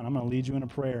cheer you on. I'm going to lead you in a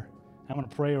prayer. I'm going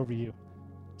to pray over you.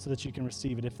 so that you can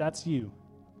receive it. If that's you,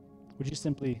 would you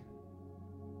simply,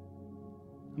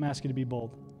 I'm asking you to be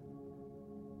bold.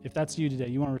 If that's you today,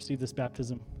 you want to receive this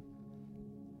baptism,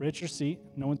 right at your seat.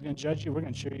 No one's going to judge you. We're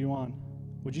going to cheer you on.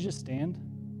 Would you just stand?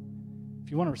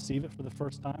 If you want to receive it for the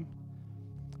first time,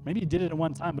 maybe you did it at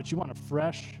one time, but you want a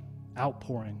fresh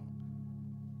outpouring.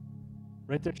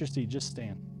 Right there at your seat, just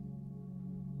stand.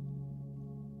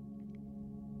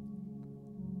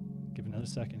 Give another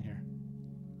second here.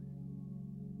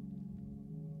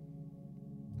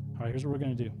 All right, here's what we're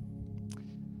going to do.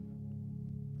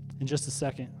 In just a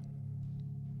second,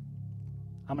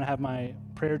 I'm going to have my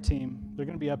prayer team, they're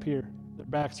going to be up here. Their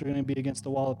backs are going to be against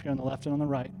the wall up here on the left and on the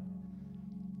right.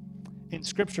 In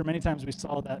Scripture, many times we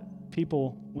saw that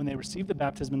people, when they received the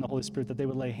baptism in the Holy Spirit, that they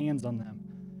would lay hands on them.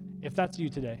 If that's you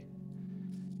today,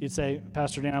 you'd say,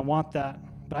 Pastor Dan, I want that,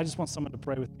 but I just want someone to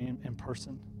pray with me in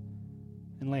person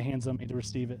and lay hands on me to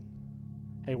receive it.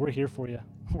 Hey, we're here for you.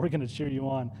 We're going to cheer you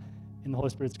on, and the Holy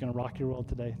Spirit's going to rock your world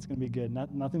today. It's going to be good.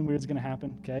 Nothing weird's going to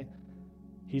happen, okay?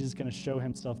 He's just going to show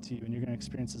himself to you, and you're going to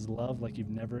experience his love like you've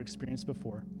never experienced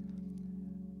before.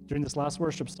 During this last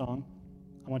worship song,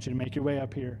 I want you to make your way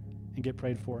up here and get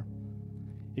prayed for.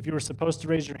 If you were supposed to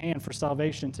raise your hand for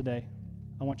salvation today,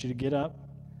 I want you to get up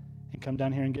and come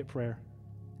down here and get prayer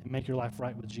and make your life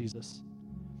right with Jesus.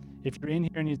 If you're in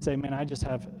here and you'd say, man, I just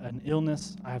have an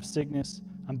illness, I have sickness,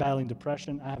 I'm battling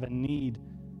depression, I have a need,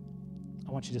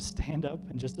 I want you to stand up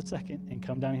in just a second and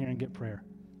come down here and get prayer.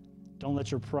 Don't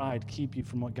let your pride keep you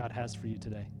from what God has for you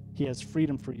today. He has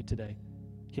freedom for you today.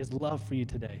 He has love for you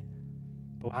today.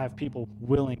 But I have people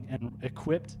willing and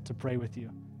equipped to pray with you,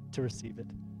 to receive it.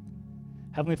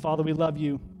 Heavenly Father, we love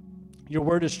you. Your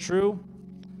word is true.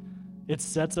 It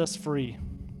sets us free.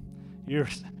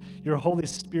 Your Holy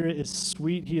Spirit is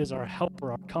sweet. He is our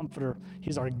helper, our comforter.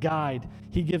 He's our guide.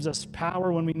 He gives us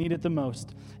power when we need it the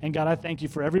most. And God, I thank you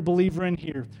for every believer in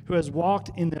here who has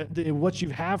walked in what you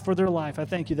have for their life. I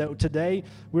thank you that today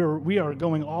we are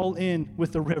going all in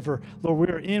with the river. Lord,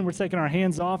 we're taking our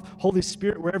hands off. Holy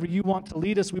Spirit, wherever you want to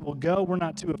lead us, we will go. We're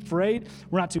not too afraid.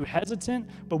 We're not too hesitant,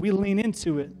 but we lean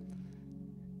into it.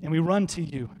 And we run to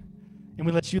you. And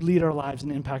we let you lead our lives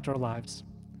and impact our lives.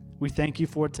 We thank you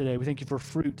for it today. We thank you for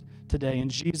fruit today. In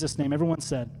Jesus' name, everyone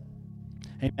said,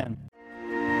 amen.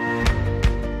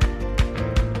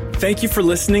 Thank you for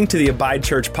listening to the Abide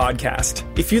Church podcast.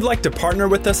 If you'd like to partner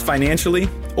with us financially,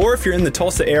 or if you're in the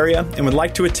Tulsa area and would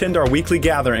like to attend our weekly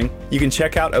gathering, you can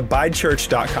check out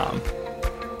abidechurch.com.